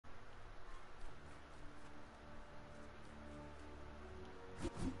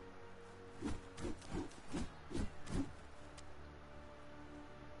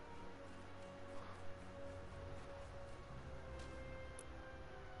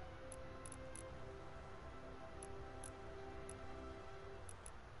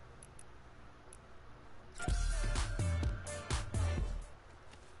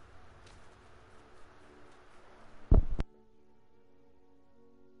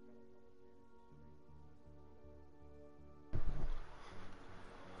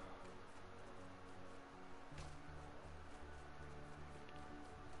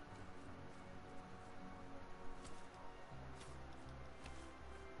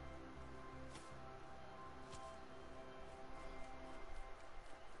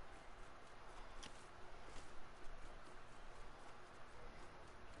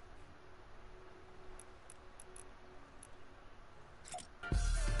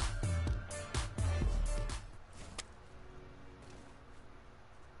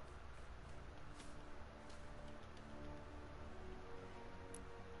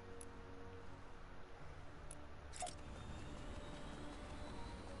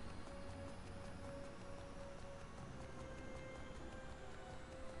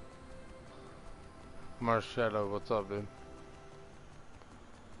Shadow, what's up, dude?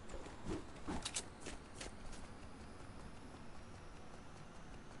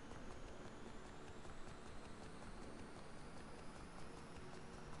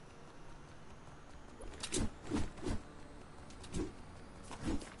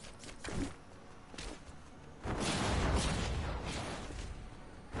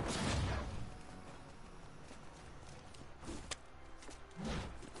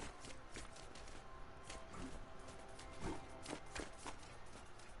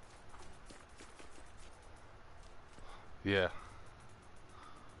 Yeah.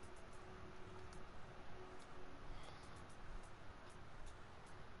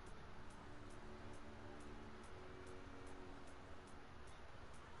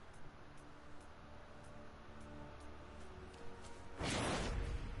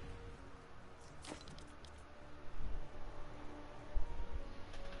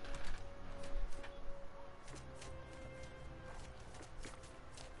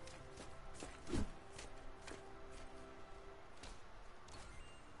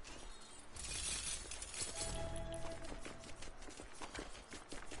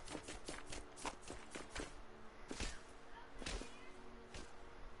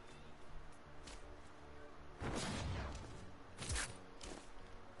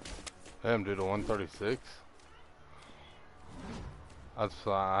 Damn, dude, a 136?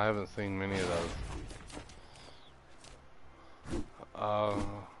 I haven't seen many of those.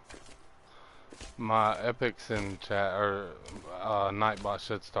 My epics in chat, or Nightbot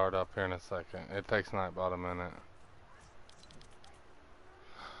should start up here in a second. It takes Nightbot a minute.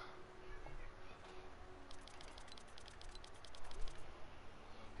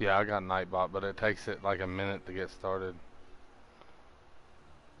 Yeah, I got Nightbot, but it takes it like a minute to get started.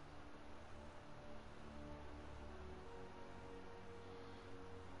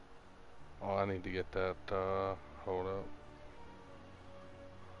 Oh, I need to get that, hold up.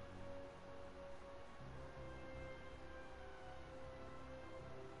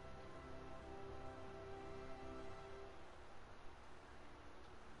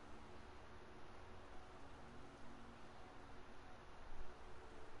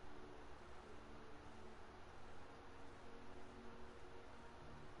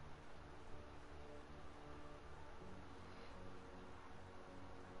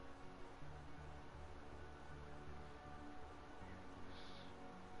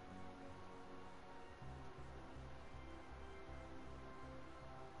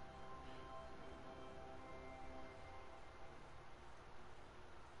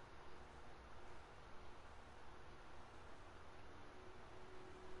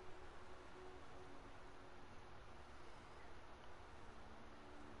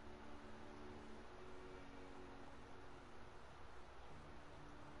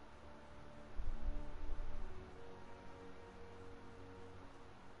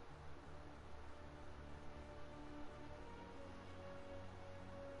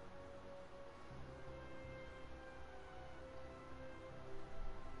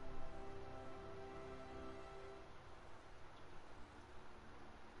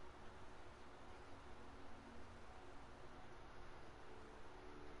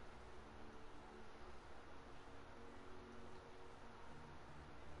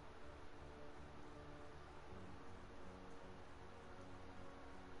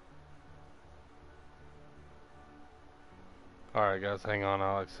 Alright guys, hang on,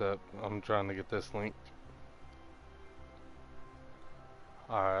 I'll accept. I'm trying to get this link.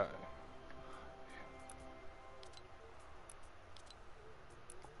 Alright.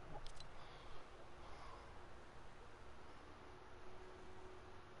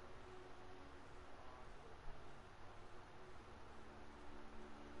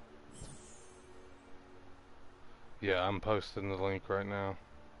 Yeah, I'm posting the link right now.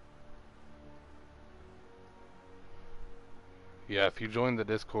 Yeah, if you join the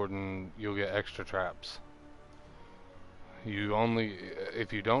Discord, and you'll get extra traps.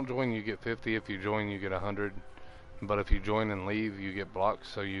 If you don't join, you get 50. If you join, you get 100. But if you join and leave, you get blocked,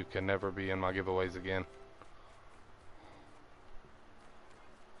 so you can never be in my giveaways again.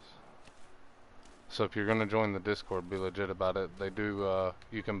 So if you're gonna join the Discord, be legit about it. They do,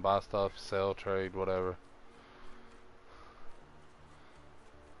 you can buy stuff, sell, trade, whatever.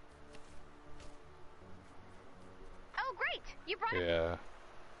 Oh, great! You brought Yeah.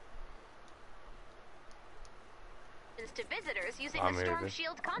 to visitors using the Storm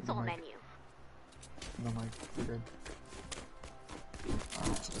Shield console menu. No mic, you're good.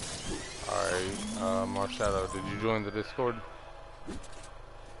 Alright, Marshadow, did you join the Discord?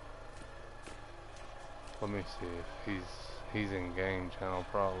 Let me see if he's in game channel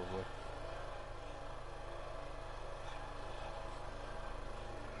probably.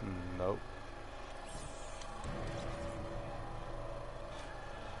 Nope.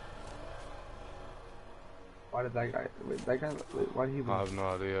 Why did that guy? Wait, that guy. Wait, why did he? I have no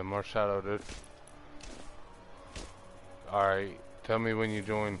idea. More shadow, dude. All right. Tell me when you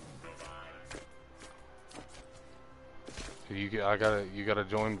join. You gotta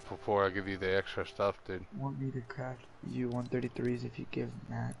join before I give you the extra stuff, dude. Want me to craft you 133s if you give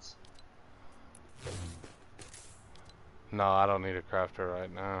mats? No, I don't need a crafter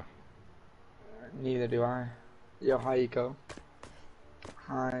right now. Neither do I. Yo, hi Eco.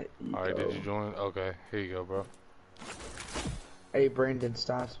 Hi Eco. Alright, did you join? Okay, here you go, bro. Hey Brandon,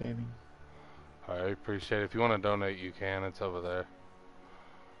 stop spamming. Alright, appreciate it. If you want to donate, you can. It's over there.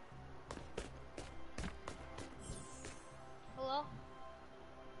 Hello?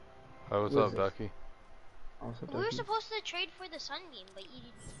 Oh, what's up, Ducky? Also, We were supposed to trade for the Sunbeam, but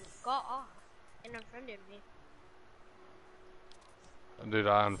you got off and unfriended me. Dude,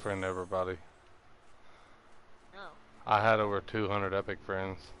 I unfriend everybody. No. I had over 200 epic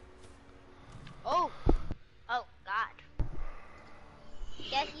friends. Oh! Oh, God.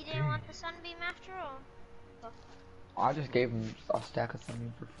 Guess you didn't want the Sunbeam after all. I just gave him a stack of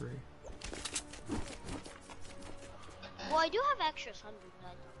something for free. Well, I do have extra Sunbeam that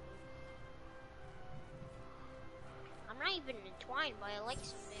I don't need. I'm not even entwined, but I like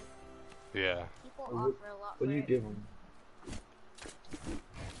Sunbeam. Yeah. People offer a lot What for do you it. give him?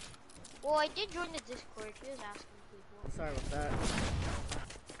 Well, I did join the Discord. He was asking people. Sorry about that.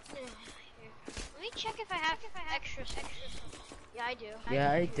 Here. Let me check if I have extra. Yeah, I do.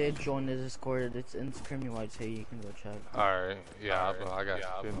 Yeah, I did join the Discord. It's in Screamy White, so you can go check. Alright, yeah, I got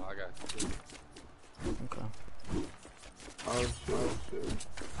you. Okay. Oh shoot.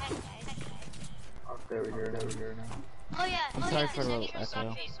 Oh, there we go now. Oh yeah. I'm sorry for the echo.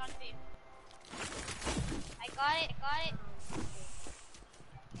 Sunbeam. I got it.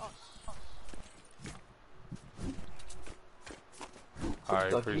 Oh.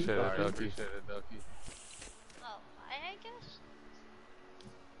 Alright, Ducky. appreciate it, Ducky. Oh, I guess.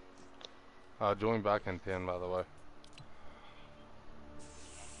 Join back in 10, by the way.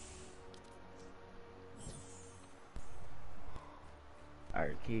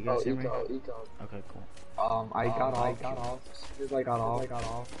 Alright, can you guys hear me? Eco. Okay, cool. I got off. As soon as I got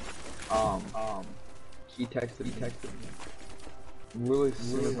off, he texted me. I'm really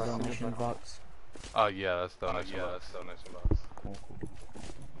serious. Donation box. Oh, yeah, that's donation box. Cool.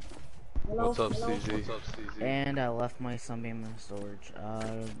 What's up, CZ? And I left my Sunbeam in storage.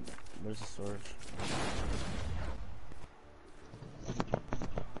 Where's the storage?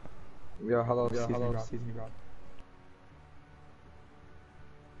 Yeah, hello, excuse me, bro.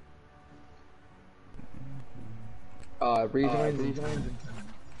 Rejoins.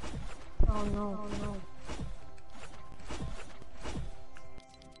 Oh no.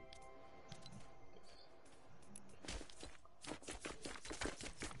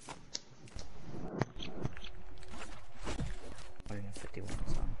 Oh, yeah, 51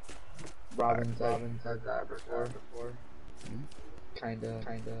 song. Robin said that before. Kinda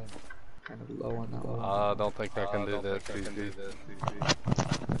low on that one. I don't think I can do that, CZ.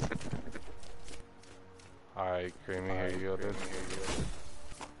 Alright, Creamy, here you go, dude.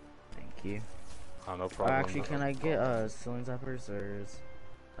 Thank you. Oh, no problem. Actually, can I get ceiling zappers, or is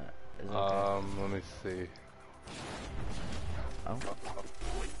it okay? Let me see. Oh.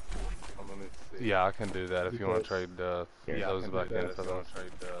 Yeah, I can do that if you want to trade those back in for those.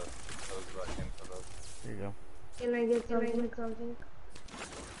 There you go. Can I get something?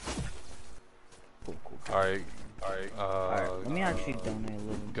 Cool. Alright, Alright, let me actually donate a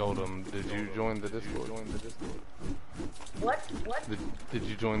little. Goldem, did you join the Discord? What? Did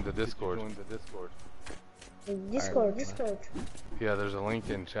you join the Discord? Discord. Yeah, there's a link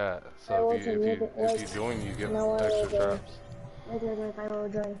in chat. So if you join, you get extra traps. Wait, I will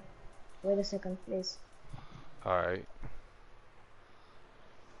join. Wait a second, please. Alright.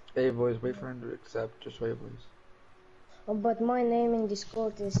 Hey boys, wait for him to accept. Just wait, please. Oh, but my name in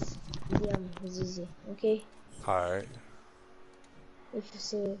Discord is ZZ, okay? Alright. If you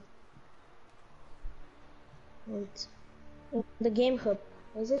see it. Wait. The game hub,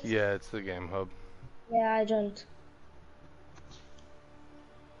 is it? Yeah, it's the game hub. Yeah, I joined.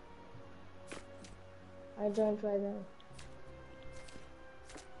 Right now.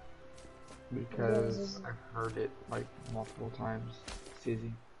 Because I've heard it like multiple times.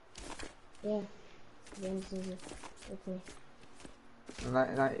 Sizzy. Yeah. Game ZZ. Okay.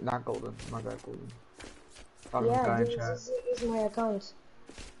 Not Golden. My bad, Golden. Talking Yeah, guy in Game chat. ZZ is my account.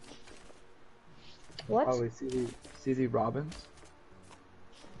 What? Oh wait, CZ Robbins?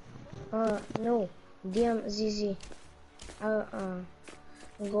 No. DMZZ.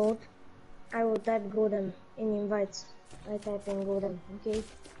 gold. I will type golden in invites. I type in golden, okay?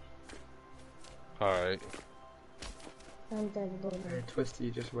 Alright. I'm type golden. Hey,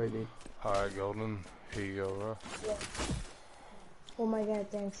 Twisty, just wait, dude. Alright, Golden. Here you go, bro. Yeah. Oh my god,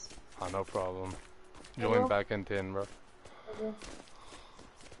 thanks. Oh, no problem. Hey, Join bro. back in 10, bro. Okay.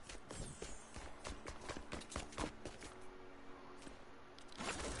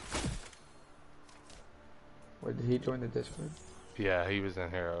 Wait, did he join the Discord? Yeah, he was in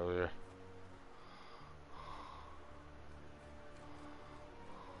here earlier.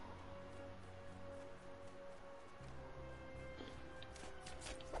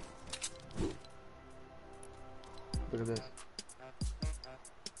 Look at this.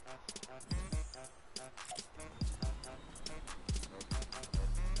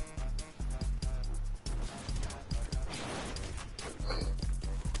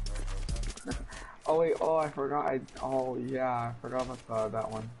 Oh wait, oh I forgot, oh yeah, I forgot about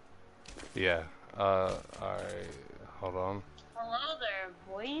that one. Yeah. Alright. Hold on. Hello there,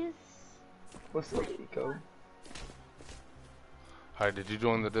 boys. What's up, Eco? Alright, did you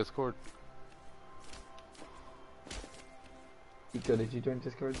join the Discord? Eco, did you join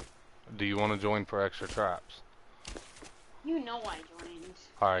Discord? Do you want to join for extra traps? You know I joined.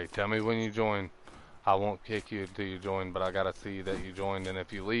 Alright, tell me when you join. I won't kick you until you join, but I gotta see that you joined. And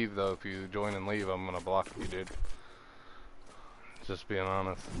if you leave, though, if you join and leave, I'm gonna block you, dude. Just being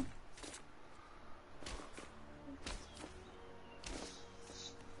honest.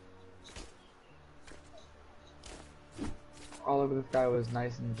 All of this guy was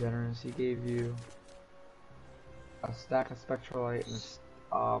nice and generous. He gave you a stack of Spectralite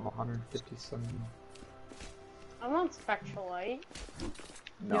and 150 something. I want Spectralite.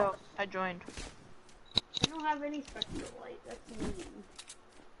 No. Yo, I joined. I don't have any Spectralite. That's mean.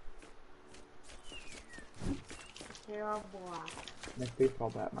 They're all black. Nice baseball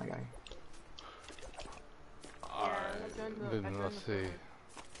bat, my guy. Alright, joined then the let's see.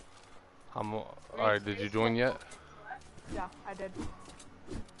 Discord. Alright, did you join yet? Yeah, I did.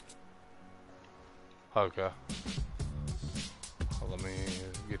 Okay. Let me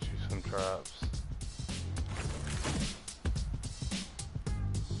get you some traps.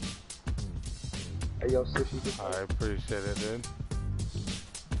 Hey, yo, Sushi, just I appreciate it, dude.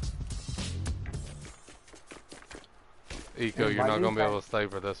 Eco, And you're why not do gonna be you able to stay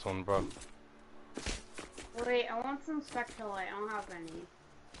for this one, bro. Wait, I want some Spectralite. I don't have any.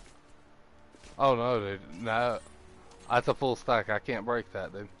 Oh no, dude. No. That's a full stack. I can't break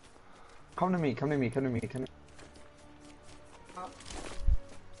that, dude. come to me, come to me, come to me, come to me. Oh.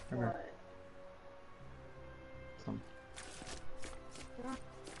 Come here. What? Some.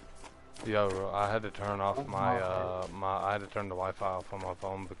 Yo, bro, I had to turn off I had to turn the Wi-Fi off on my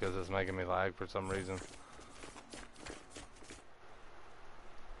phone because it's making me lag for some reason.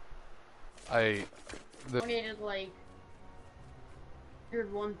 I Needed like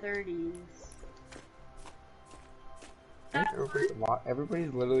 130s.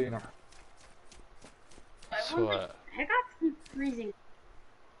 Everybody's literally in a. sweat. I got freezing.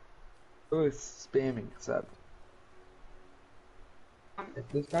 It was spamming, except. If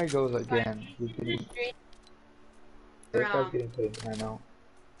this guy goes again, he's getting. This guy's getting put in timeout.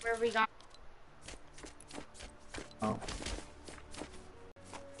 Where we got. Oh.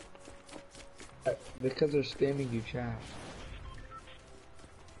 Because they're spamming you, chat.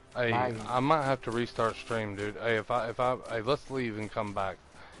 Hey, Lagging. I might have to restart stream, dude. Hey, hey, let's leave and come back.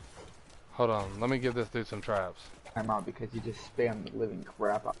 Hold on, let me give this dude some traps. Timeout because you just spammed the living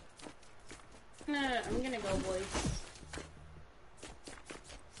crap out. I'm gonna go, boys.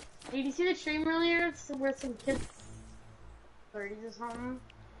 Did you see the stream earlier? It's where some kids 30s or something.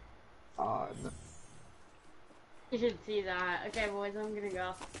 No. You should see that. Okay, boys, I'm gonna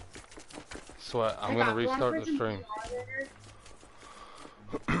go. Sweat, I'm gonna restart the stream.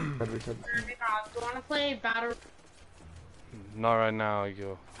 Do you wanna play Battle? Not right now,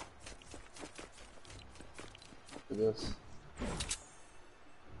 you. This.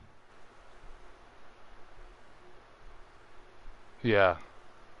 Yeah.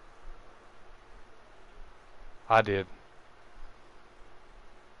 I did.